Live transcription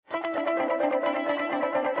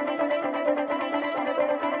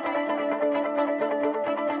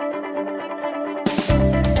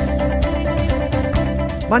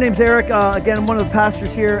My name's Eric. Again, I'm one of the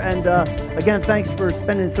pastors here, and again, thanks for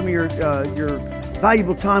spending some of your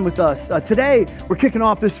valuable time with us. Today, we're kicking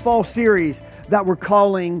off this fall series that we're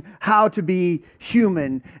calling How to Be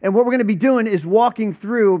Human. And what we're going to be doing is walking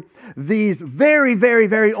through these very, very,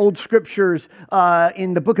 very old scriptures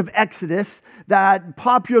in the book of Exodus that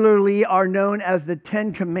popularly are known as the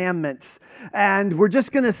Ten Commandments. And we're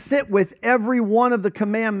just going to sit with every one of the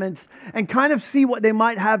commandments and kind of see what they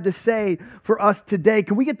might have to say for us today.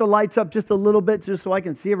 Can we get the lights up just a little bit just so I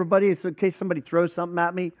can see everybody, so in case somebody throws something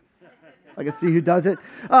at me? I can see who does it.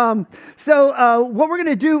 So what we're going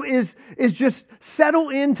to do is just settle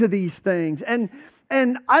into these things. And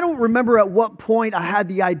I don't remember at what point I had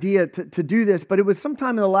the idea to do this, but it was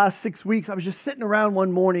sometime in the last 6 weeks. I was just sitting around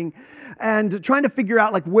one morning and trying to figure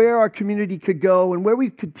out like where our community could go and where we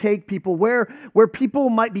could take people, where people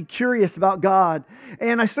might be curious about God.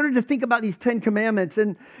 And I started to think about these 10 commandments.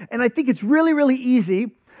 And I think it's really, really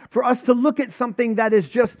easy for us to look at something that is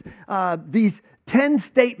just these 10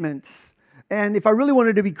 statements. And if I really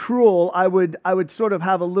wanted to be cruel, I would sort of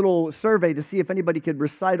have a little survey to see if anybody could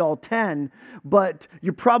recite all 10, but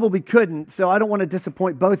you probably couldn't, so I don't want to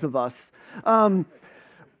disappoint both of us.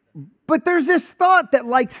 But there's this thought that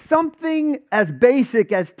like something as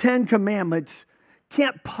basic as 10 commandments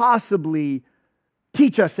can't possibly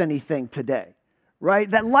teach us anything today, right?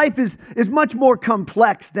 That life is much more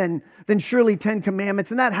complex than surely 10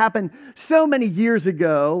 commandments, and that happened so many years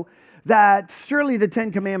ago that surely the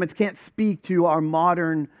Ten Commandments can't speak to our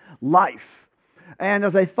modern life. And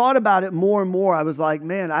as I thought about it more and more, I was like,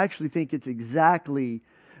 man, I actually think it's exactly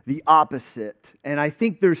the opposite. And I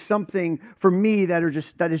think there's something for me that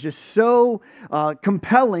is just so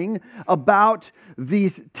compelling about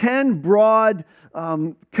these 10 broad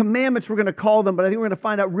commandments, we're going to call them, but I think we're going to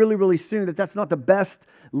find out really, really soon that that's not the best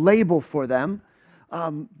label for them.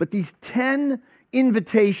 But these 10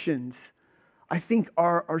 invitations, I think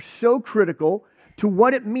are so critical to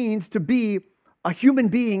what it means to be a human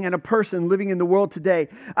being and a person living in the world today.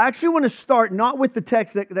 I actually want to start not with the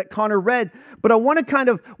text that Connor read, but I want to kind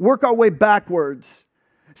of work our way backwards.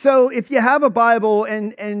 So if you have a Bible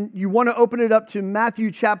and you want to open it up to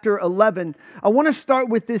Matthew chapter 11, I want to start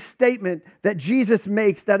with this statement that Jesus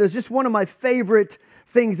makes that is just one of my favorite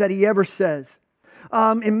things that he ever says.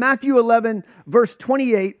 In Matthew 11, verse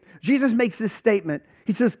 28, Jesus makes this statement.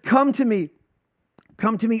 He says, Come to me,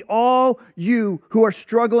 all you who are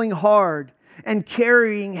struggling hard and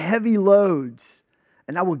carrying heavy loads,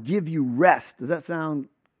 and I will give you rest. Does that sound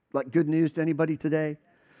like good news to anybody today?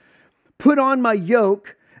 Put on my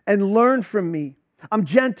yoke and learn from me. I'm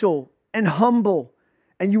gentle and humble,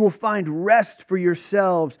 and you will find rest for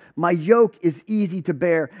yourselves. My yoke is easy to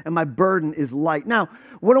bear, and my burden is light. Now,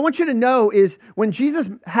 what I want you to know is when Jesus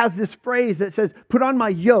has this phrase that says, put on my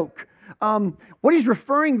yoke, what he's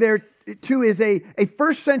referring there to is a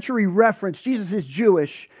first century reference. Jesus is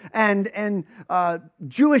Jewish, and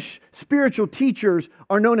Jewish spiritual teachers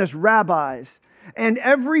are known as rabbis. And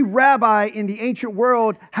every rabbi in the ancient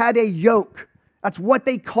world had a yoke. That's what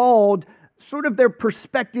they called sort of their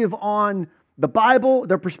perspective on the Bible,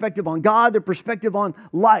 their perspective on God, their perspective on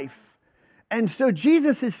life. And so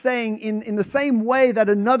Jesus is saying in the same way that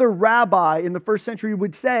another rabbi in the first century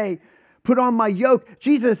would say, put on my yoke.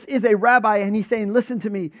 Jesus is a rabbi, and he's saying, listen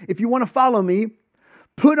to me. If you want to follow me,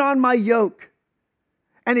 put on my yoke.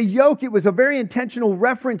 And a yoke, it was a very intentional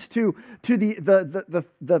reference to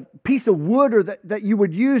the piece of wood or that you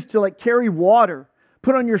would use to like carry water,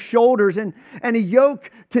 put on your shoulders. And a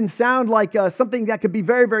yoke can sound like something that could be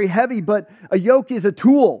very, very heavy, but a yoke is a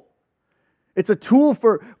tool. It's a tool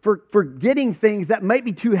for getting things that might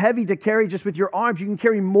be too heavy to carry just with your arms. You can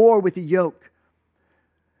carry more with a yoke.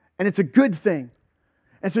 And it's a good thing.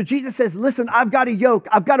 And so Jesus says, listen, I've got a yoke.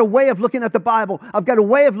 I've got a way of looking at the Bible. I've got a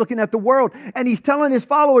way of looking at the world. And he's telling his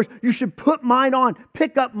followers, you should put mine on.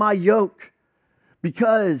 Pick up my yoke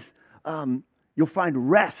because you'll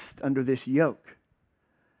find rest under this yoke.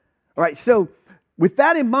 All right, so with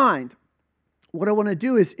that in mind, what I want to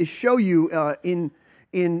do is show you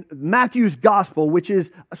in Matthew's gospel, which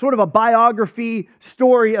is sort of a biography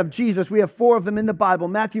story of Jesus. We have 4 of them in the Bible,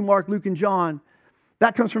 Matthew, Mark, Luke, and John.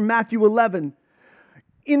 That comes from Matthew 11.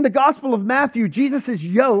 In the Gospel of Matthew, Jesus'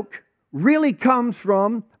 yoke really comes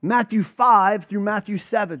from Matthew 5 through Matthew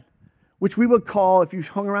 7, which we would call, if you've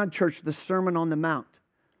hung around church, the Sermon on the Mount.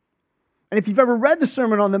 And if you've ever read the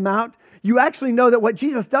Sermon on the Mount, you actually know that what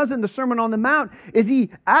Jesus does in the Sermon on the Mount is he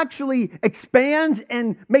actually expands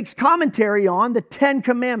and makes commentary on the 10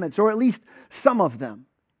 commandments, or at least some of them.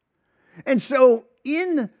 And so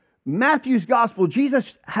in Matthew's gospel,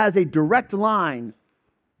 Jesus has a direct line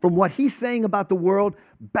from what he's saying about the world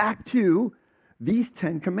back to these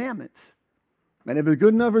 10 commandments. And if it's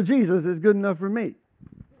good enough for Jesus, it's good enough for me.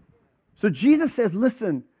 So Jesus says,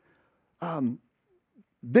 listen,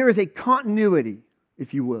 there is a continuity,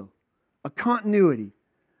 if you will, a continuity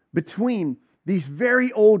between these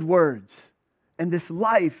very old words and this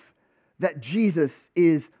life that Jesus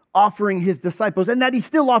is offering his disciples and that he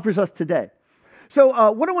still offers us today.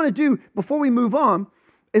 So what I want to do before we move on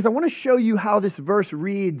is I want to show you how this verse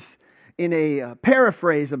reads in a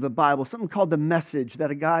paraphrase of the Bible, something called The Message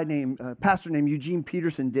that a pastor named Eugene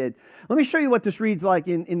Peterson did. Let me show you what this reads like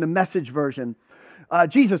in the Message version.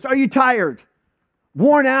 Jesus, are you tired,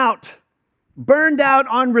 worn out, burned out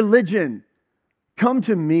on religion? Come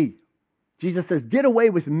to me. Jesus says, get away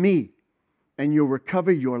with me and you'll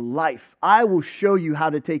recover your life. I will show you how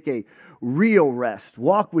to take a real rest.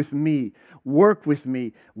 Walk with me, work with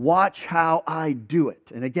me, watch how I do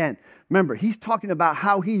it. And again, remember, he's talking about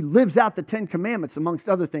how he lives out the 10 commandments, amongst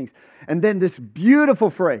other things. And then this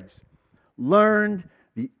beautiful phrase, learned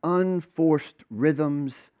the unforced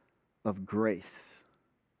rhythms of grace.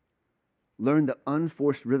 Learn the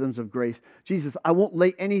unforced rhythms of grace. Jesus, I won't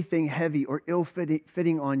lay anything heavy or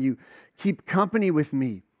ill-fitting on you. Keep company with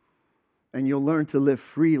me, and you'll learn to live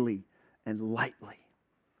freely and lightly.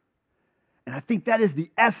 And I think that is the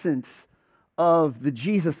essence of the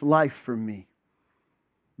Jesus life for me.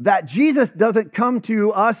 That Jesus doesn't come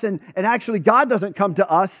to us, and actually God doesn't come to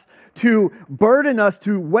us to burden us,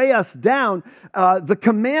 to weigh us down. The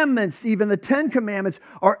commandments, even the 10 commandments,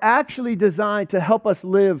 are actually designed to help us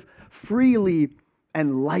live freely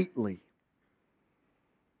and lightly.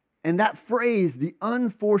 And that phrase, the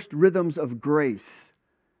unforced rhythms of grace,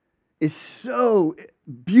 is so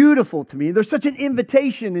beautiful to me. There's such an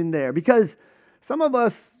invitation in there because some of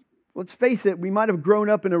us, let's face it, we might have grown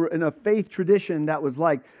up in a faith tradition that was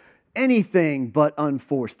like anything but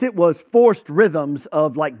unforced. It was forced rhythms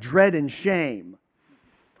of like dread and shame.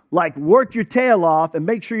 Like work your tail off and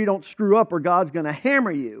make sure you don't screw up or God's going to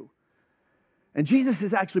hammer you. And Jesus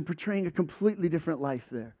is actually portraying a completely different life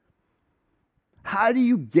there. How do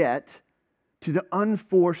you get to the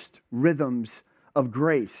unforced rhythms of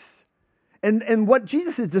grace? And what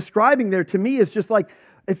Jesus is describing there to me is just like,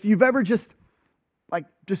 if you've ever just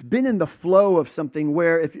been in the flow of something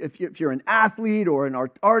where if you're an athlete or an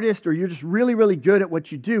artist or you're just really, really good at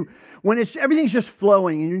what you do, when everything's just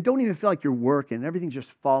flowing and you don't even feel like you're working, everything's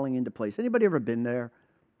just falling into place. Anybody ever been there?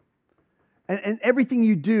 And everything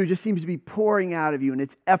you do just seems to be pouring out of you and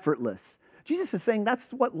it's effortless. Jesus is saying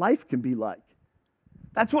that's what life can be like.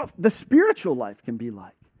 That's what the spiritual life can be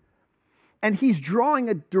like. And he's drawing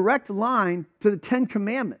a direct line to the 10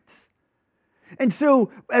 commandments. And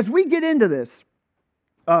so as we get into this,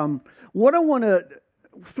 what I want to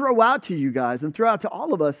throw out to you guys and throw out to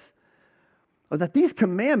all of us are that these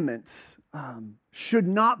commandments should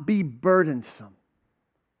not be burdensome.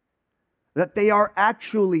 That they are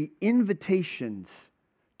actually invitations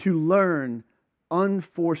to learn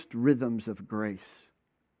unforced rhythms of grace.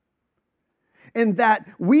 And that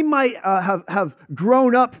we might have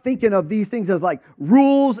grown up thinking of these things as like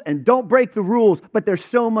rules and don't break the rules, but there's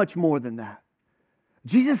so much more than that.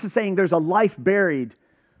 Jesus is saying there's a life buried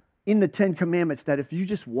in the 10 commandments that if you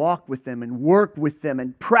just walk with them and work with them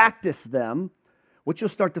and practice them, what you'll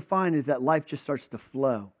start to find is that life just starts to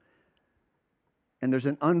flow. And there's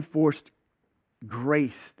an unforced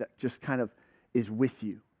grace that just kind of is with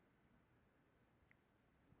you.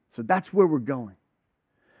 So that's where we're going.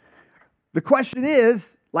 The question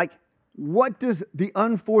is, like, what does the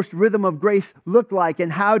unforced rhythm of grace look like, and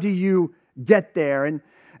how do you get there? And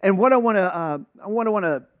what I want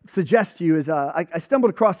to suggest to you is, I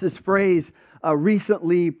stumbled across this phrase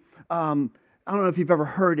recently. I don't know if you've ever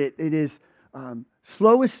heard it. It is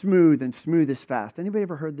slow is smooth and smooth is fast. Anybody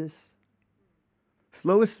ever heard this?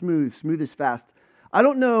 Slow is smooth, smooth is fast. I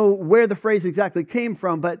don't know where the phrase exactly came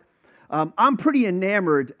from, but I'm pretty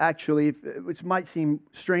enamored, actually, which might seem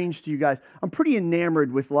strange to you guys. I'm pretty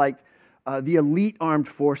enamored with like the elite armed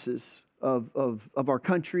forces of our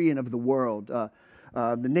country and of the world, the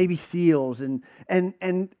Navy SEALs, and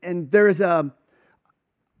there's I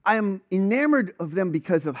am enamored of them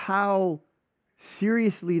because of how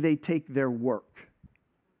seriously they take their work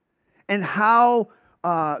and how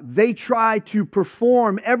they try to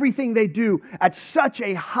perform everything they do at such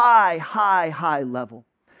a high level.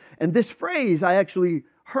 And this phrase I actually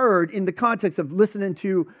heard in the context of listening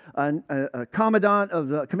to a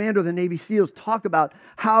commander of the Navy SEALs talk about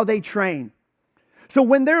how they train. So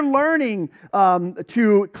when they're learning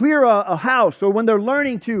to clear a house, or when they're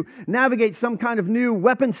learning to navigate some kind of new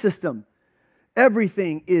weapon system,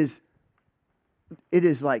 everything is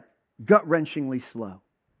like gut-wrenchingly slow,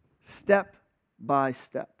 step by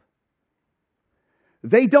step.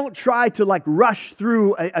 They don't try to like rush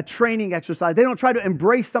through a training exercise. They don't try to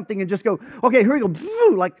embrace something and just go, okay, here we go.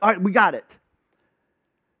 Like, all right, we got it.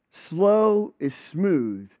 Slow is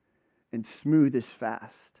smooth and smooth is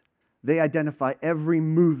fast. They identify every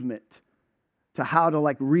movement to how to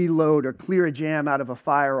like reload or clear a jam out of a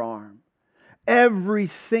firearm. Every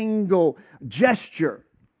single gesture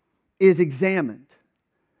is examined,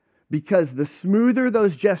 because the smoother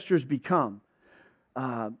those gestures become,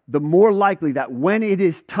 the more likely that when it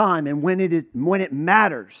is time and when it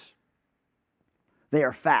matters, they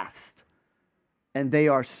are fast and they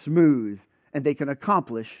are smooth and they can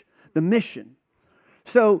accomplish the mission.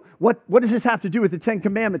 So what does this have to do with the Ten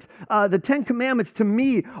Commandments? The Ten Commandments to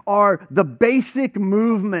me are the basic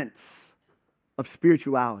movements of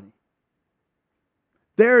spirituality.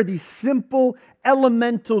 They're these simple,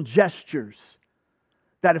 elemental gestures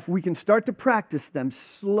that if we can start to practice them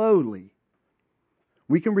slowly,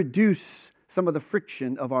 we can reduce some of the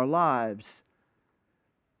friction of our lives.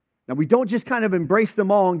 Now, we don't just kind of embrace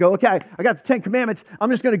them all and go, okay, I got the Ten Commandments.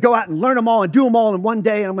 I'm just going to go out and learn them all and do them all in one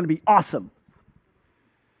day, and I'm going to be awesome.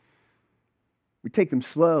 We take them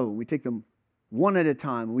slow. We take them one at a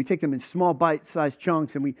time. And we take them in small bite-sized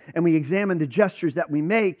chunks, and we examine the gestures that we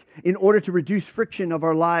make in order to reduce friction of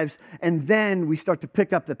our lives, and then we start to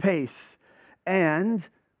pick up the pace. And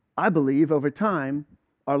I believe over time,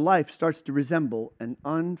 our life starts to resemble an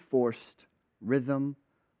unforced rhythm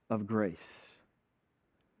of grace.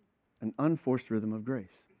 An unforced rhythm of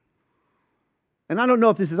grace. And I don't know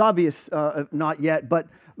if this is obvious, not yet, but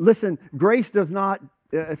listen, grace does not,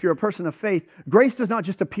 if you're a person of faith, grace does not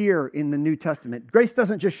just appear in the New Testament. Grace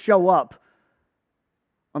doesn't just show up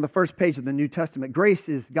on the first page of the New Testament. Grace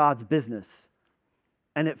is God's business,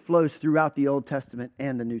 and it flows throughout the Old Testament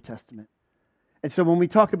and the New Testament. And so when we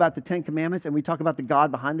talk about the Ten Commandments and we talk about the God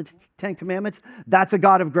behind the Ten Commandments, that's a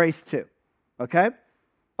God of grace too, okay?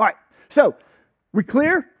 All right, so we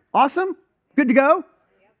clear? Awesome? Good to go?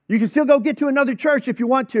 You can still go get to another church if you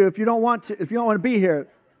want to, if you don't want to be here.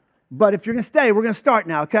 But if you're going to stay, we're going to start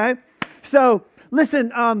now, okay? So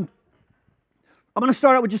listen, I'm going to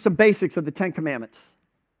start out with just some basics of the Ten Commandments,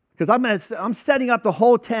 because I'm setting up the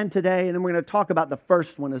whole 10 today, and then we're going to talk about the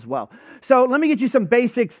first one as well. So let me get you some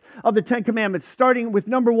basics of the Ten Commandments, starting with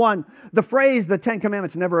number one. The phrase, the Ten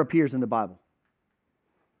Commandments, never appears in the Bible.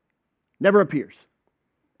 Never appears.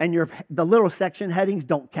 And the little section headings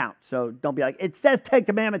don't count. So don't be like, it says Ten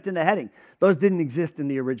Commandments in the heading. Those didn't exist in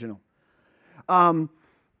the original. And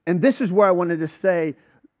this is where I wanted to say,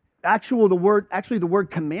 the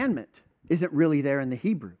word commandment isn't really there in the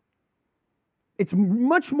Hebrew. It's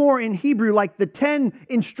much more in Hebrew like the 10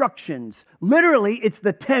 instructions. Literally, it's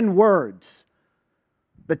the 10 words.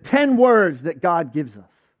 The 10 words that God gives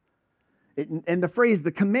us. And the phrase,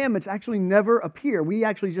 the commandments, actually never appear. We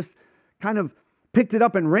actually just kind of picked it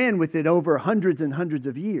up and ran with it over hundreds and hundreds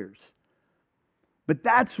of years. But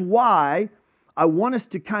that's why I want us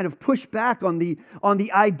to kind of push back on the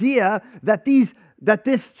idea that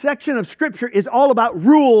this section of Scripture is all about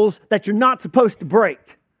rules that you're not supposed to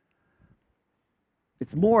break.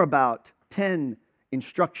 It's more about 10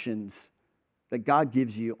 instructions that God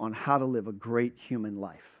gives you on how to live a great human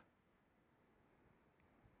life.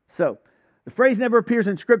 So, the phrase never appears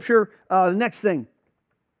in Scripture. The next thing,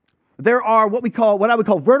 there are what I would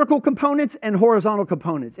call vertical components and horizontal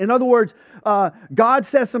components. In other words, God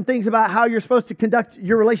says some things about how you're supposed to conduct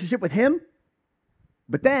your relationship with Him,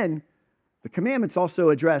 but then the commandments also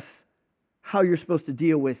address how you're supposed to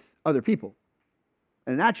deal with other people.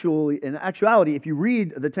 And in actuality, if you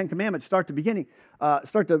read the Ten Commandments, start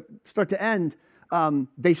to end,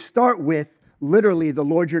 they start with literally the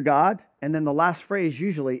Lord your God, and then the last phrase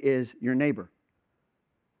usually is your neighbor.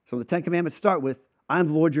 So the Ten Commandments start with, I am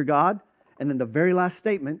the Lord your God, and then the very last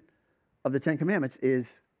statement of the Ten Commandments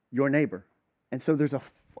is your neighbor. And so there's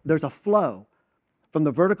a flow from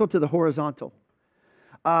the vertical to the horizontal.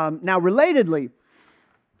 Now, relatedly,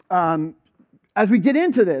 as we get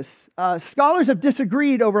into this, scholars have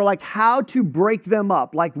disagreed over like how to break them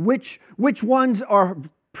up, like which ones are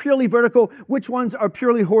purely vertical, which ones are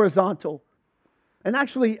purely horizontal. And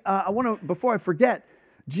actually, before I forget,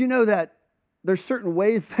 do you know that there's certain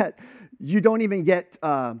ways that you don't even get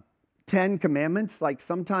 10 commandments? Like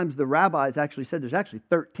sometimes the rabbis actually said there's actually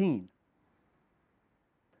 13.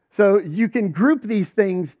 So you can group these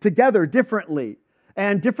things together differently.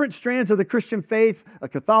 And different strands of the Christian faith,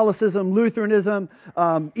 Catholicism, Lutheranism,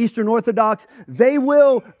 Eastern Orthodox, they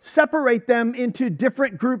will separate them into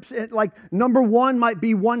different groups. Like number one might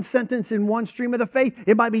be one sentence in one stream of the faith.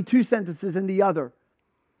 It might be two sentences in the other.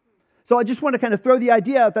 So I just want to kind of throw the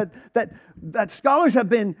idea out that scholars have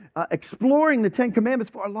been exploring the Ten Commandments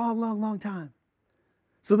for a long, long, long time.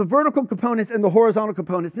 So the vertical components and the horizontal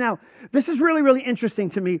components. Now, this is really, really interesting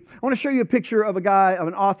to me. I want to show you a picture of an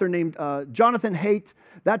author named Jonathan Haidt.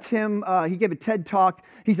 That's him. He gave a TED Talk.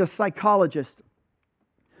 He's a psychologist.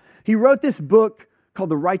 He wrote this book called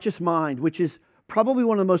The Righteous Mind, which is probably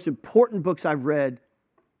one of the most important books I've read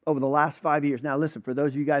over the last 5 years. Now, listen, for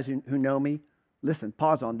those of you guys who know me, listen,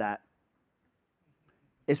 pause on that.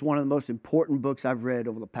 It's one of the most important books I've read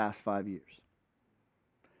over the past 5 years.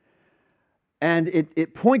 And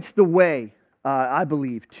it points the way, I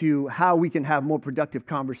believe, to how we can have more productive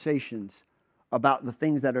conversations about the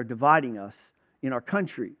things that are dividing us in our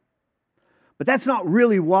country. But that's not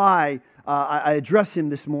really why I address him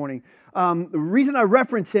this morning. The reason I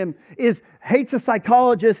reference him is Haidt's a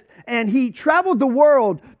psychologist, and he traveled the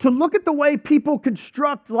world to look at the way people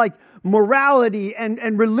construct like morality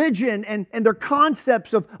and religion and their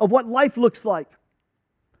concepts of what life looks like.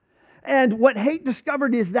 And what Haidt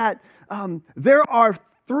discovered is that there are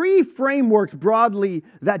 3 frameworks broadly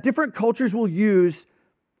that different cultures will use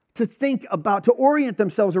to think about, to orient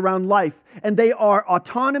themselves around life. And they are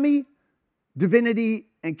autonomy, divinity,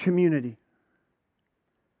 and community.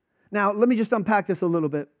 Now, let me just unpack this a little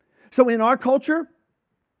bit. So in our culture,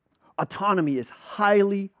 autonomy is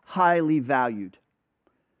highly, highly valued.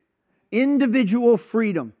 Individual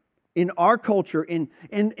freedom in our culture, in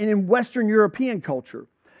Western European culture,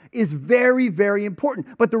 is very, very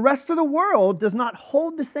important. But the rest of the world does not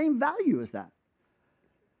hold the same value as that.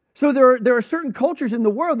 So there are certain cultures in the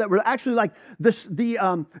world that were actually like this, the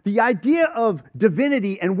idea of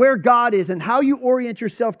divinity and where God is and how you orient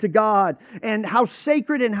yourself to God and how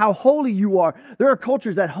sacred and how holy you are. There are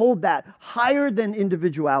cultures that hold that higher than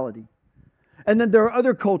individuality. And then there are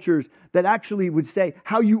other cultures that actually would say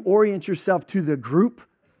how you orient yourself to the group,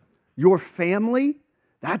 your family,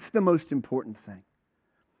 that's the most important thing.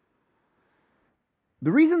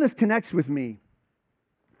 The reason this connects with me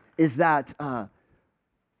is that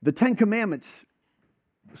the 10 Commandments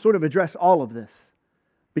sort of address all of this.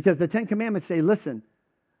 Because the 10 Commandments say, listen,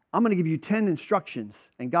 I'm going to give you 10 instructions.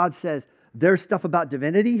 And God says, there's stuff about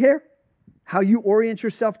divinity here, how you orient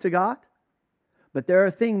yourself to God. But there are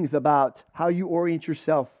things about how you orient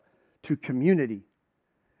yourself to community.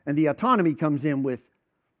 And the autonomy comes in with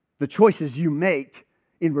the choices you make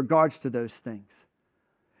in regards to those things.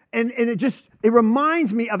 And it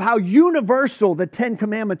reminds me of how universal the 10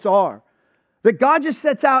 Commandments are. That God just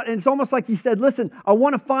sets out, and it's almost like he said, listen, I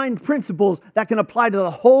want to find principles that can apply to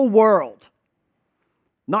the whole world.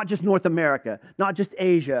 Not just North America, not just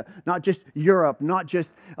Asia, not just Europe, not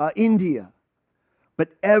just India, but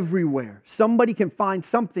everywhere. Somebody can find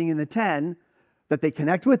something in the 10 that they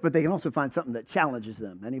connect with, but they can also find something that challenges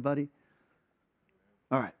them. Anybody?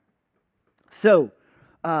 All right. So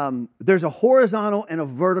there's a horizontal and a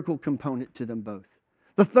vertical component to them both.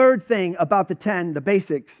 The third thing about the 10, the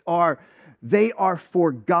basics, are they are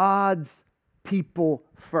for God's people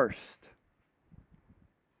first.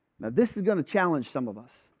 Now, this is going to challenge some of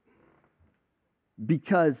us.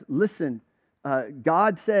 Because, listen,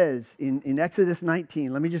 God says in Exodus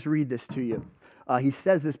 19, let me just read this to you. He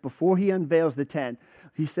says this before he unveils the 10.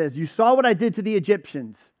 He says, you saw what I did to the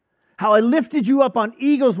Egyptians, how I lifted you up on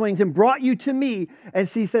eagle's wings and brought you to me. And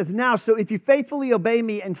he says, now, so if you faithfully obey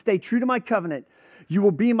me and stay true to my covenant, you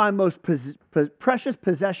will be my most precious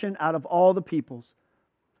possession out of all the peoples.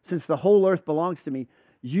 Since the whole earth belongs to me,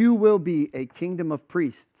 you will be a kingdom of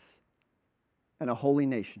priests and a holy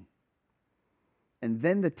nation. And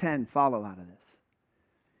then the 10 follow out of this.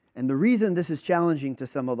 And the reason this is challenging to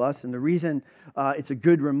some of us, and the reason it's a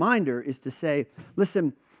good reminder, is to say,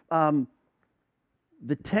 listen,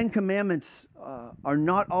 the 10 Commandments are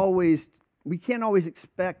not always, we can't always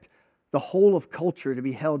expect the whole of culture to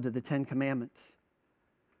be held to the 10 Commandments.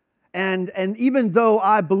 And even though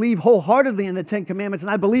I believe wholeheartedly in the 10 Commandments, and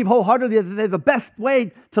I believe wholeheartedly that they're the best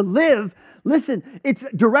way to live, listen, it's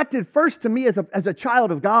directed first to me as a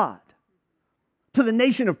child of God, to the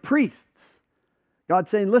nation of priests. God's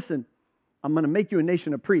saying, listen, I'm going to make you a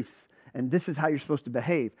nation of priests, and this is how you're supposed to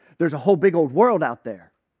behave. There's a whole big old world out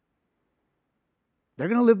there. They're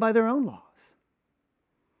going to live by their own laws.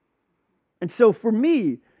 And so for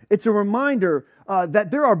me, it's a reminder that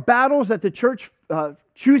there are battles that the church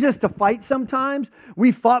chooses to fight sometimes.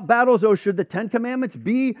 We fought battles, should the 10 Commandments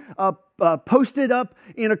be posted up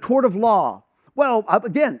in a court of law? Well,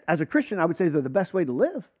 again, as a Christian, I would say they're the best way to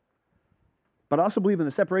live. But I also believe in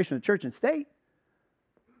the separation of church and state.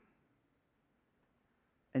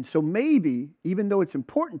 And so maybe, even though it's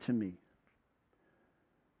important to me,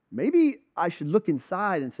 maybe I should look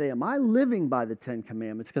inside and say, am I living by the 10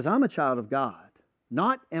 Commandments? Because I'm a child of God.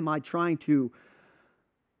 Not am I trying to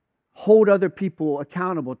hold other people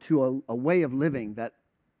accountable to a way of living that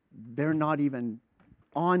they're not even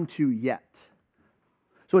onto yet.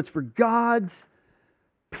 So it's for God's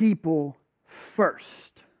people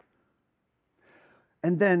first.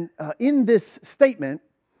 And then in this statement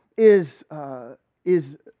is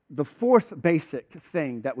the fourth basic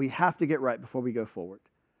thing that we have to get right before we go forward.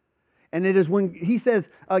 And it is when he says,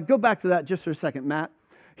 go back to that just for a second, Matt.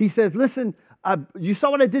 He says, listen, you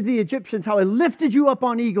saw what I did to the Egyptians, how I lifted you up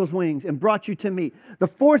on eagle's wings and brought you to me. The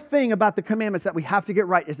fourth thing about the commandments that we have to get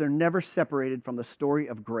right is they're never separated from the story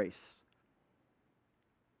of grace.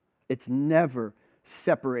 It's never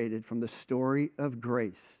separated from the story of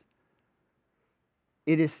grace.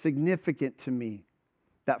 It is significant to me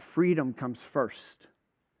that freedom comes first,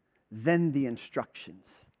 then the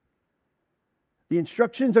instructions. The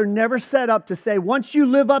instructions are never set up to say, once you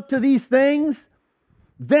live up to these things,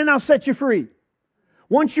 then I'll set you free.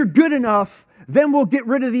 Once you're good enough, then we'll get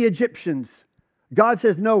rid of the Egyptians. God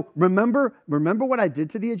says, no, remember what I did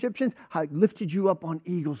to the Egyptians? I lifted you up on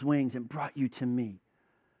eagle's wings and brought you to me.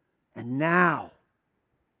 And now,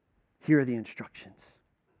 here are the instructions.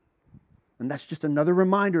 And that's just another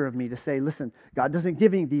reminder of me to say, listen, God doesn't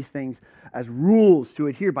give me these things as rules to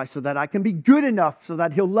adhere by so that I can be good enough so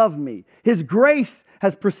that he'll love me. His grace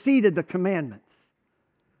has preceded the commandments.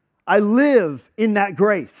 I live in that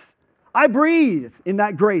grace. I breathe in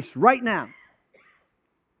that grace right now.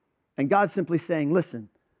 And God's simply saying, listen,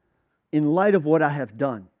 in light of what I have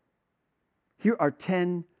done, here are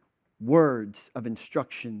 10 words of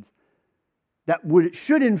instructions that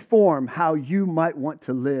should inform how you might want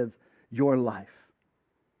to live your life.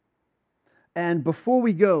 And before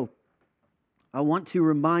we go, I want to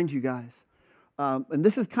remind you guys, and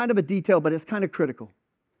this is kind of a detail, but it's kind of critical.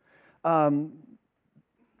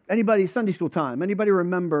 Anybody, Sunday school time, anybody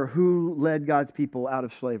remember who led God's people out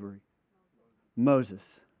of slavery?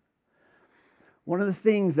 Moses. One of the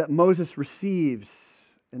things that Moses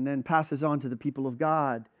receives and then passes on to the people of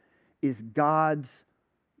God is God's,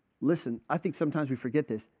 listen, I think sometimes we forget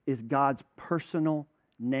this, is God's personal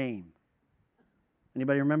name.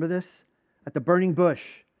 Anybody remember this? At the burning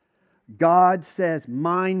bush, God says,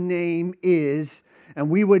 my name is, and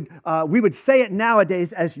we would say it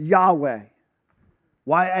nowadays as Yahweh.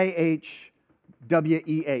 Yahweh.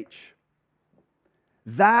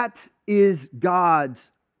 That is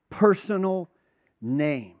God's personal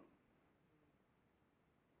name.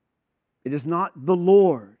 It is not the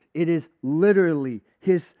Lord. It is literally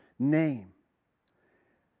his name.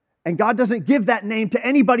 And God doesn't give that name to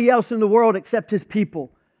anybody else in the world except his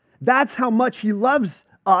people. That's how much he loves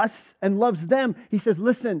us and loves them. He says,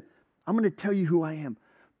 listen, I'm going to tell you who I am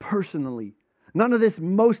personally. None of this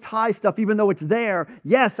most high stuff, even though it's there.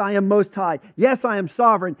 Yes, I am most high. Yes, I am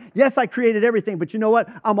sovereign. Yes, I created everything. But you know what?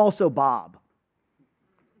 I'm also Bob.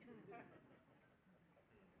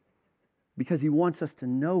 Because he wants us to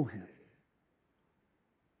know him.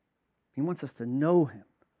 He wants us to know him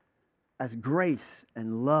as grace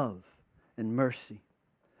and love and mercy.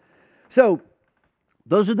 So,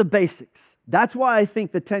 those are the basics. That's why I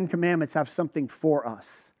think the 10 Commandments have something for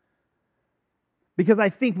us. Because I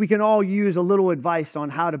think we can all use a little advice on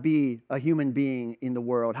how to be a human being in the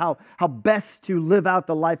world, how best to live out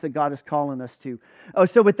the life that God is calling us to.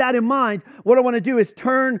 So with that in mind, what I want to do is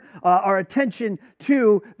turn our attention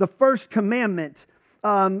to the first commandment.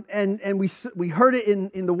 And we heard it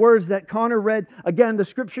in the words that Connor read. Again, the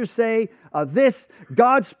scriptures say this,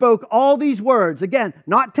 God spoke all these words. Again,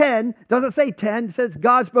 not 10, doesn't say 10, it says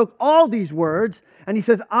God spoke all these words. And he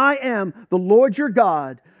says, I am the Lord your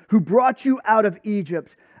God who brought you out of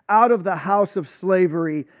Egypt, out of the house of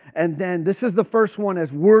slavery. And then this is the first one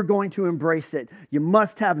as we're going to embrace it. You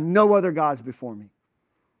must have no other gods before me.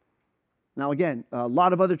 Now, again, a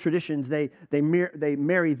lot of other traditions, they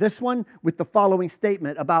marry this one with the following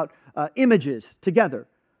statement about images together.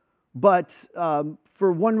 But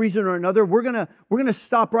for one reason or another, we're gonna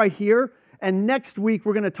stop right here. And next week,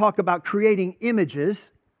 we're going to talk about creating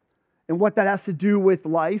images and what that has to do with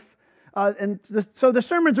life. So the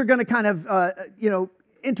sermons are going to kind of,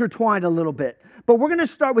 intertwine a little bit. But we're going to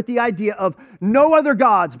start with the idea of no other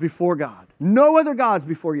gods before God. No other gods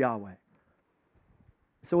before Yahweh.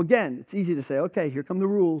 So again, it's easy to say, okay, here come the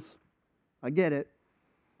rules. I get it.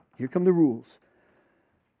 Here come the rules.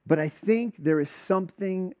 But I think there is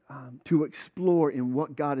something to explore in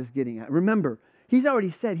what God is getting at. Remember, he's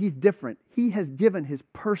already said he's different. He has given his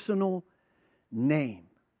personal name.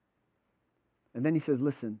 And then he says,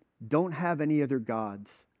 listen, don't have any other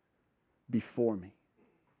gods before me.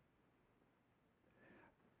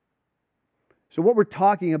 So what we're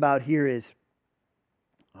talking about here is,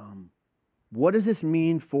 what does this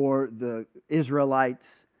mean for the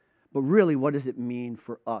Israelites? But really, what does it mean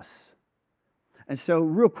for us? And so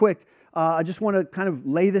real quick, I just want to kind of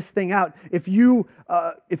lay this thing out. If you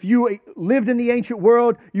lived in the ancient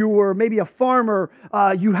world, you were maybe a farmer,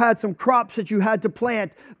 you had some crops that you had to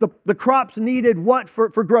plant. The crops needed what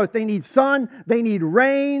for growth? They need sun, they need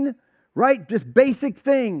rain, right? Just basic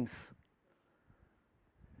things.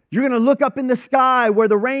 You're going to look up in the sky where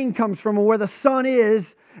the rain comes from and where the sun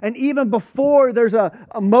is. And even before there's a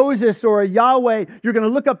Moses or a Yahweh, you're going to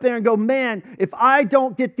look up there and go, man, if I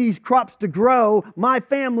don't get these crops to grow, my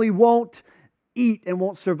family won't eat and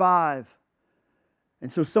won't survive.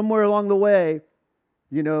 And so somewhere along the way,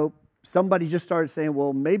 somebody just started saying,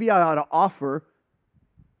 well, maybe I ought to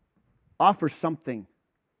offer something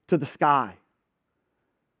to the sky.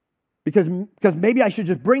 Because maybe I should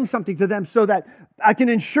just bring something to them so that I can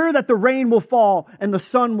ensure that the rain will fall and the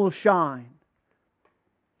sun will shine.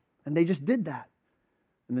 And they just did that.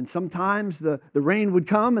 And then sometimes the rain would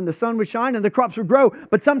come and the sun would shine and the crops would grow,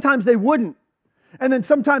 but sometimes they wouldn't. And then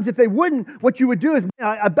sometimes if they wouldn't, what you would do is,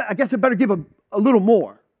 I guess I better give a little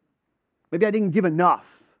more. Maybe I didn't give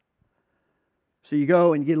enough. So you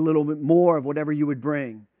go and get a little bit more of whatever you would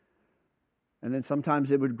bring. And then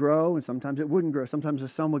sometimes it would grow and sometimes it wouldn't grow. Sometimes the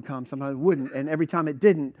sun would come, sometimes it wouldn't. And every time it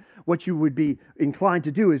didn't, what you would be inclined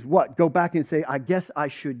to do is what? Go back and say, I guess I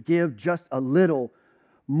should give just a little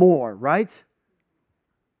more, right?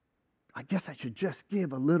 I guess I should just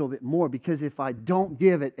give a little bit more, because if I don't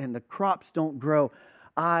give it and the crops don't grow,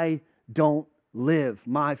 I don't live.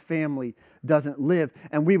 My family doesn't live.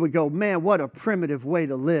 And we would go, man, what a primitive way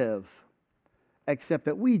to live. Except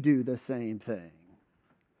that we do the same thing.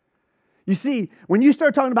 You see, when you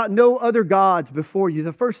start talking about no other gods before you,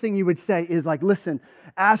 the first thing you would say is like, listen,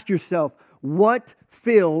 ask yourself, what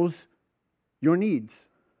fills your needs?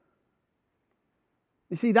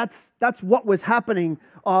 You see, that's what was happening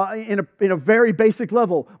in a very basic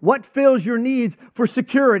level. What fills your needs for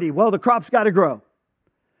security? Well, the crops got to grow.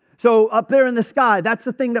 So up there in the sky, that's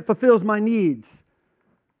the thing that fulfills my needs.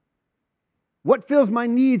 What fills my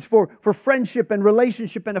needs for friendship and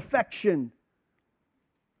relationship and affection?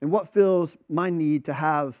 And what fills my need to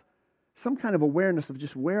have some kind of awareness of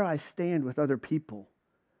just where I stand with other people?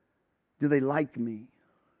 Do they like me?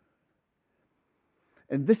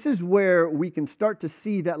 And this is where we can start to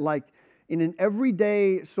see that, like, in an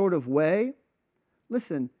everyday sort of way,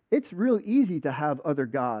 listen, it's real easy to have other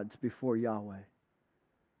gods before Yahweh.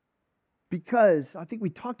 Because, I think we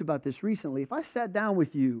talked about this recently, if I sat down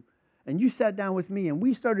with you and you sat down with me and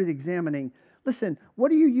we started examining, listen, what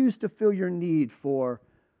do you use to fill your need for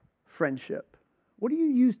friendship? What do you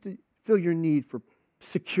use to fill your need for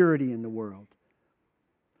security in the world?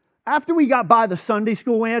 After we got by the Sunday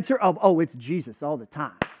school answer of, it's Jesus all the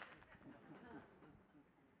time.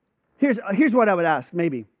 Here's what I would ask.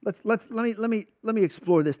 Maybe let me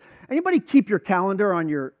explore this. Anybody keep your calendar on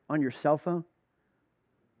your cell phone?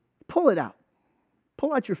 Pull it out.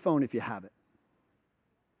 Pull out your phone if you have it.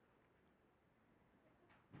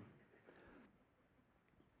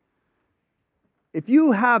 If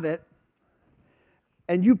you have it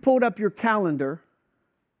and you pulled up your calendar,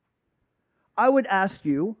 I would ask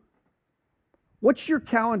you, what's your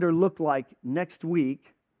calendar look like next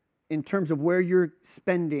week in terms of where you're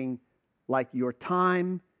spending like your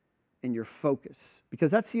time and your focus?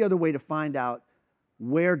 Because that's the other way to find out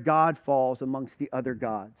where God falls amongst the other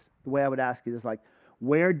gods. The way I would ask it is like,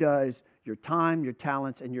 where does your time, your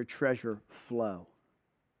talents, and your treasure flow?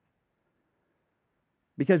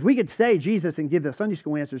 Because we could say Jesus and give the Sunday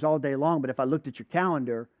school answers all day long, but if I looked at your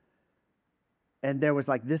calendar and there was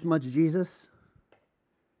like this much Jesus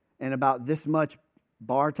and about this much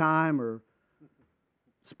bar time or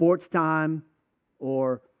sports time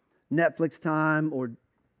or Netflix time or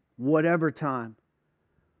whatever time,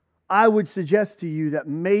 I would suggest to you that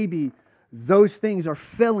maybe those things are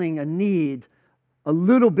filling a need a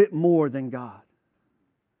little bit more than God.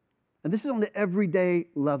 And this is on the everyday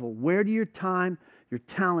level. Where do your time, your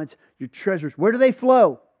talents, your treasures, where do they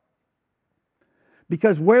flow?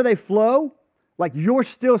 Because where they flow, like you're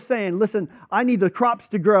still saying, listen, I need the crops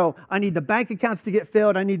to grow. I need the bank accounts to get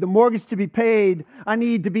filled. I need the mortgage to be paid. I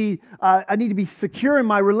need to be secure in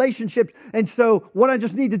my relationships. And so what I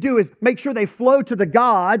just need to do is make sure they flow to the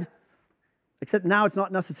God, except now it's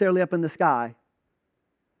not necessarily up in the sky.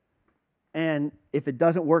 And if it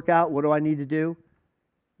doesn't work out, what do I need to do?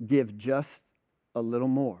 Give just a little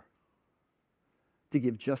more. To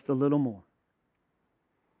give just a little more.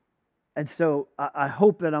 And so I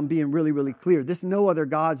hope that I'm being really, really clear. This no other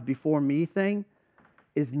gods before me thing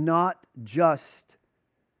is not just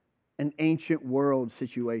an ancient world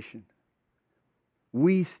situation.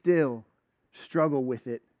 We still struggle with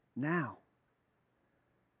it now.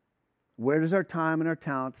 Where does our time and our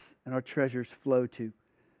talents and our treasures flow to?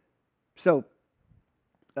 So,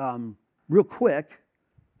 real quick,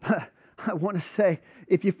 I want to say,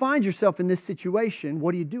 if you find yourself in this situation,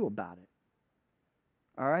 what do you do about it?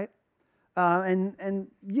 All right? And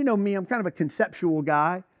you know me, I'm kind of a conceptual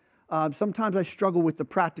guy. Sometimes I struggle with the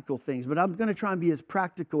practical things, but I'm going to try and be as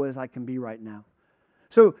practical as I can be right now.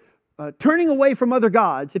 So, turning away from other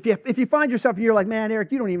gods, if you find yourself and you're like, man, Eric,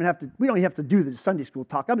 we don't even have to do the Sunday school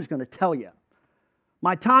talk. I'm just going to tell you.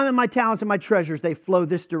 My time and my talents and my treasures, they flow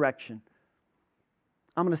this direction.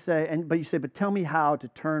 I'm going to say, but you say, but tell me how to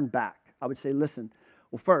turn back. I would say, listen,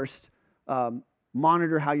 well, first,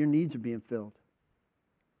 monitor how your needs are being filled.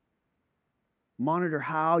 Monitor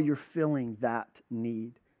how you're filling that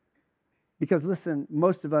need. Because listen,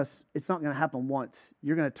 most of us, it's not going to happen once.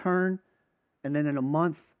 You're going to turn, and then in a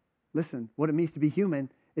month, listen, what it means to be human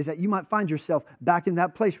is that you might find yourself back in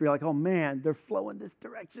that place where you're like, oh man, they're flowing this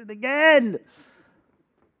direction again.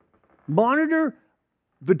 Monitor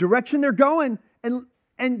the direction they're going.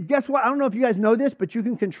 And guess what? I don't know if you guys know this, but you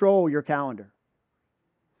can control your calendar.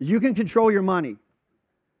 You can control your money.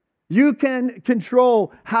 You can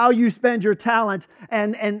control how you spend your talents.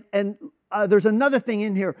 And there's another thing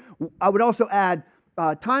in here. I would also add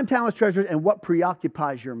time, talents, treasures, and what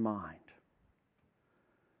preoccupies your mind.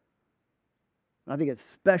 I think it's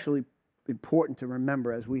especially important to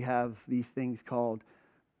remember as we have these things called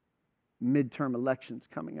midterm elections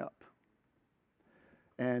coming up.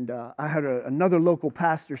 And I heard another local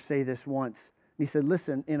pastor say this once. He said,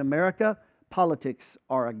 listen, in America, politics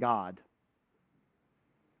are a god.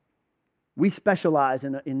 We specialize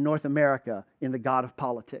in North America in the god of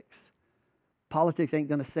politics. Politics ain't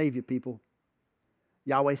going to save you, people.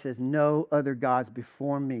 Yahweh says, no other gods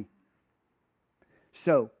before me.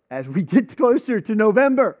 So, as we get closer to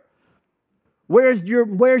November, where's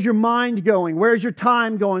your mind going? Where's your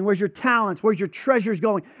time going? Where's your talents? Where's your treasures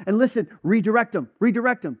going? And listen, redirect them.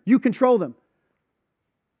 Redirect them. You control them.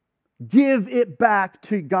 Give it back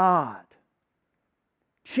to God.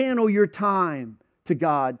 Channel your time to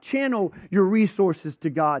God. Channel your resources to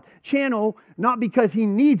God. Channel not because He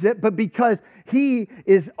needs it, but because He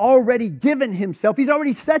is already given Himself. He's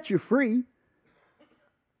already set you free.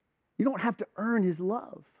 You don't have to earn His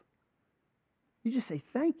love. You just say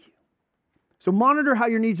thank you. So monitor how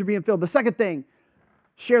your needs are being filled. The second thing,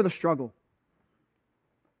 share the struggle.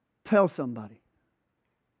 Tell somebody.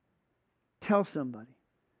 Tell somebody.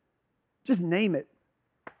 Just name it.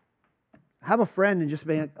 Have a friend and just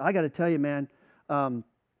be, I got to tell you, man,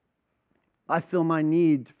 I feel my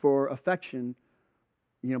need for affection,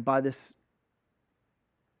 by this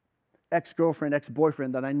ex-girlfriend,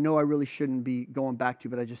 ex-boyfriend that I know I really shouldn't be going back to,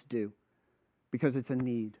 but I just do because it's a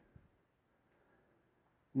need.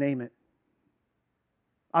 Name it.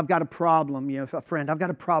 I've got a problem, a friend, I've got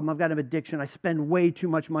a problem, I've got an addiction, I spend way too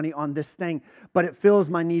much money on this thing, but it fills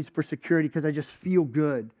my needs for security because I just feel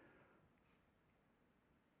good.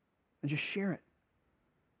 And just share it.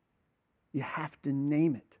 You have to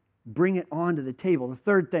name it. Bring it onto the table. The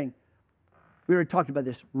third thing, we already talked about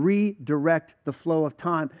this, redirect the flow of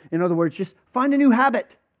time. In other words, just find a new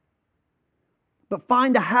habit. But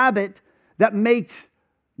find a habit that makes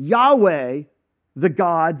Yahweh the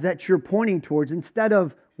God that you're pointing towards instead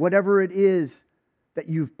of whatever it is that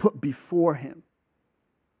you've put before Him.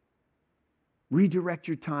 Redirect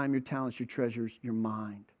your time, your talents, your treasures, your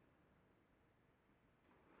mind.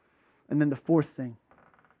 And then the fourth thing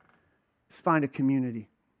is find a community.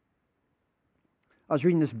 I was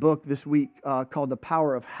reading this book this week called The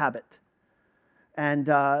Power of Habit. And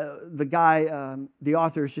the guy, the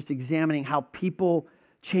author, is just examining how people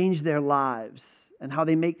change their lives and how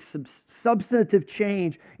they make substantive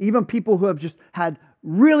change, even people who have just had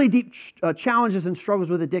really deep challenges and struggles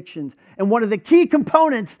with addictions. And one of the key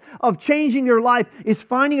components of changing your life is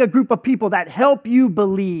finding a group of people that help you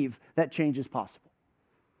believe that change is possible.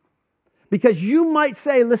 Because you might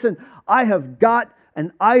say, listen, I have got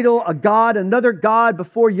an idol, a God, another God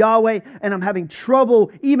before Yahweh, and I'm having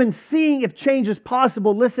trouble even seeing if change is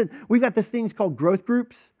possible. Listen, we've got these things called growth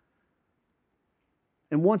groups.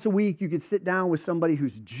 And once a week, you could sit down with somebody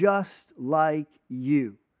who's just like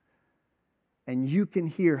you. And you can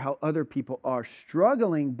hear how other people are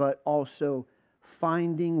struggling, but also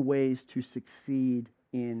finding ways to succeed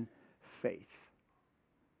in faith.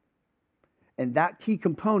 And that key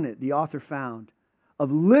component, the author found,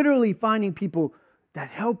 of literally finding people that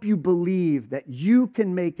help you believe that you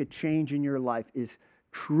can make a change in your life is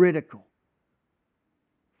critical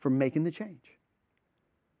for making the change.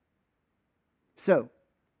 So,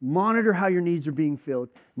 monitor how your needs are being filled,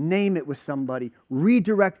 name it with somebody,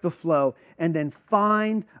 redirect the flow, and then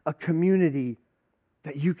find a community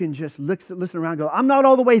that you can just listen around and go, I'm not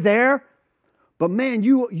all the way there, but man,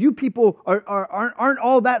 you people aren't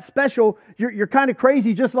all that special. You're kind of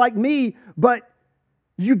crazy just like me, but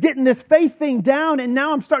you're getting this faith thing down, and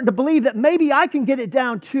now I'm starting to believe that maybe I can get it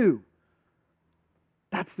down too.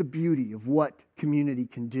 That's the beauty of what community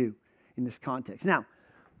can do in this context. Now,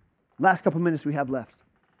 last couple minutes we have left.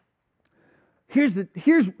 Here's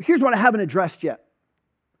what I haven't addressed yet.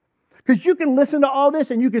 Because you can listen to all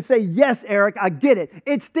this and you can say, yes, Eric, I get it.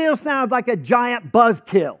 It still sounds like a giant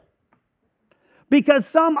buzzkill. Because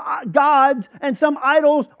some gods and some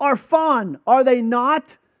idols are fun, are they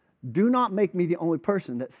not? Do not make me the only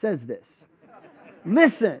person that says this.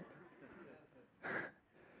 Listen.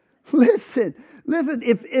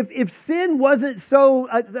 If sin wasn't so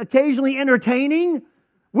occasionally entertaining,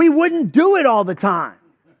 we wouldn't do it all the time.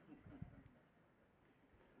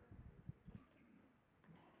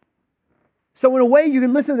 So in a way, you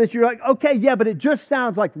can listen to this, you're like, okay, yeah, but it just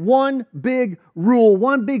sounds like one big rule,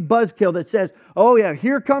 one big buzzkill that says, oh yeah,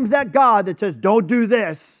 here comes that God that says, don't do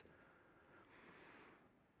this.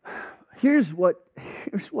 Here's what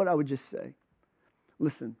I would just say.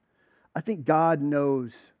 Listen, I think God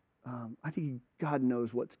knows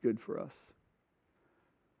what's good for us.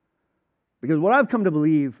 Because what I've come to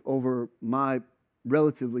believe over my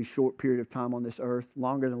relatively short period of time on this earth,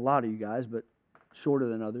 longer than a lot of you guys, but shorter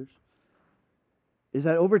than others, is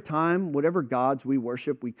that over time, whatever gods we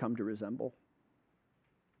worship, we come to resemble.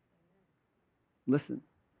 Listen,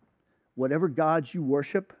 whatever gods you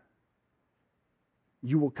worship,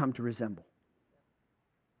 you will come to resemble.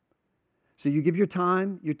 So you give your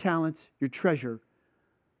time, your talents, your treasure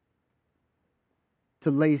to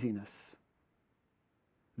laziness.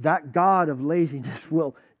 That God of laziness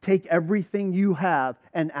will take everything you have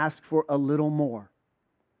and ask for a little more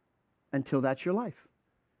until that's your life.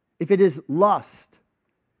 If it is lust,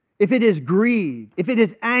 if it is greed, if it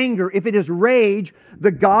is anger, if it is rage,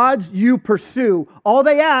 the gods you pursue, all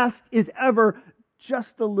they ask is ever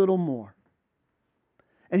just a little more.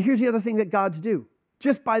 And here's the other thing that gods do.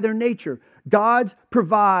 Just by their nature, gods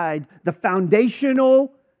provide the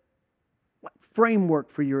foundational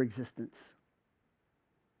framework for your existence.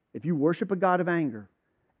 If you worship a God of anger,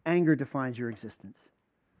 anger defines your existence.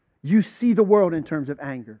 You see the world in terms of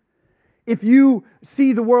anger. If you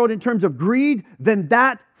see the world in terms of greed, then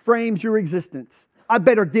that frames your existence. I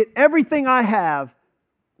better get everything I have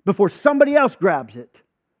before somebody else grabs it.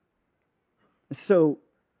 So,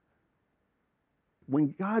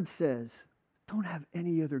 when God says, don't have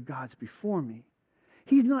any other gods before me,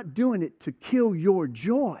 He's not doing it to kill your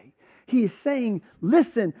joy. He is saying,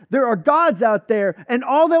 listen, there are gods out there, and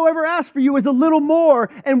all they'll ever ask for you is a little more,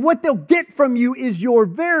 and what they'll get from you is your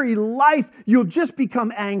very life. You'll just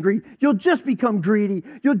become angry. You'll just become greedy.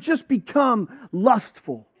 You'll just become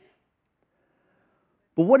lustful.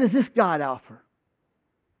 But what does this God offer?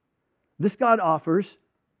 This God offers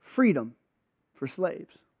freedom for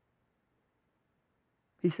slaves.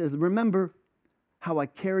 He says, remember how I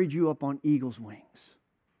carried you up on eagle's wings.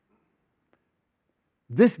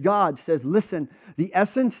 This God says, listen, the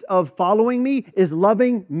essence of following me is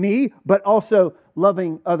loving me, but also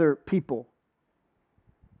loving other people.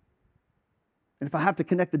 And if I have to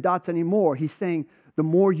connect the dots anymore, He's saying, the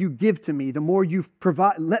more you give to me, the more you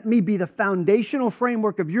provide, let me be the foundational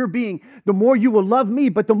framework of your being, the more you will love me,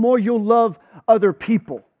 but the more you'll love other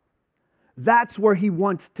people. That's where He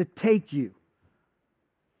wants to take you.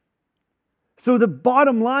 So the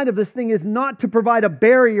bottom line of this thing is not to provide a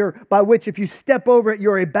barrier by which if you step over it,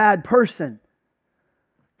 you're a bad person.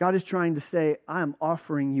 God is trying to say, I am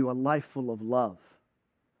offering you a life full of love.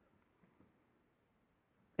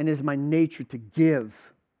 And it is my nature to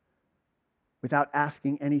give without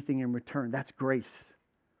asking anything in return. That's grace.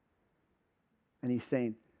 And He's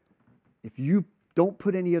saying, if you don't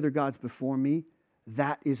put any other gods before me,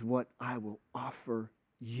 that is what I will offer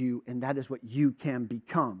you, and that is what you can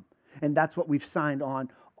become. And that's what we've signed on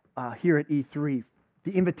here at E3,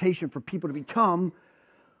 the invitation for people to become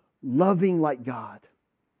loving like God.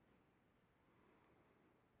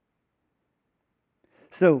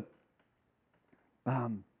 So,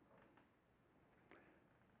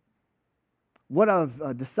 what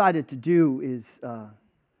I've decided to do is, at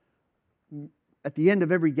the end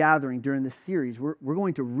of every gathering during this series, we're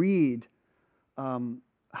going to read,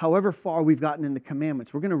 however far we've gotten in the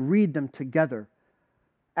commandments, we're going to read them together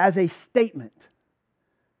as a statement,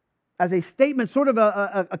 sort of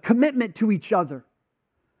a commitment to each other.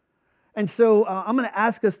 And so I'm going to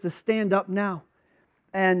ask us to stand up now,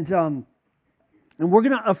 and we're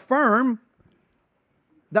going to affirm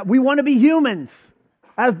that we want to be humans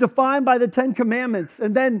as defined by the Ten Commandments.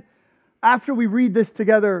 And then after we read this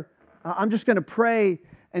together, I'm just going to pray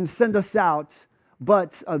and send us out.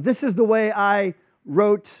 But this is the way I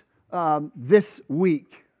wrote this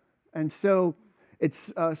week. And so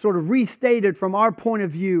it's sort of restated from our point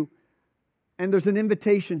of view. And there's an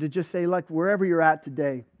invitation to just say, like, wherever you're at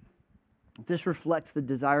today, if this reflects the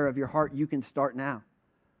desire of your heart, you can start now.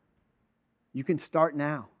 You can start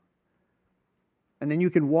now. And then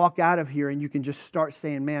you can walk out of here and you can just start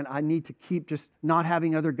saying, man, I need to keep just not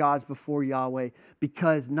having other gods before Yahweh,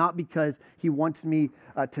 not because He wants me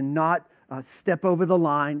to not step over the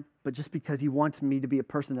line, but just because He wants me to be a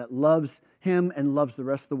person that loves Him and loves the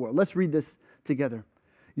rest of the world. Let's read this together.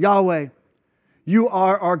 Yahweh, You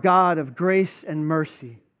are our God of grace and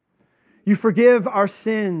mercy. You forgive our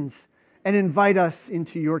sins and invite us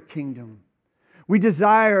into Your kingdom. We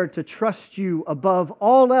desire to trust You above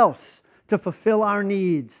all else to fulfill our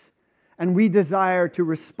needs, and we desire to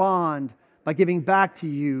respond by giving back to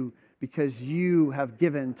You because You have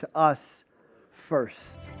given to us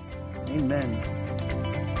first. Amen.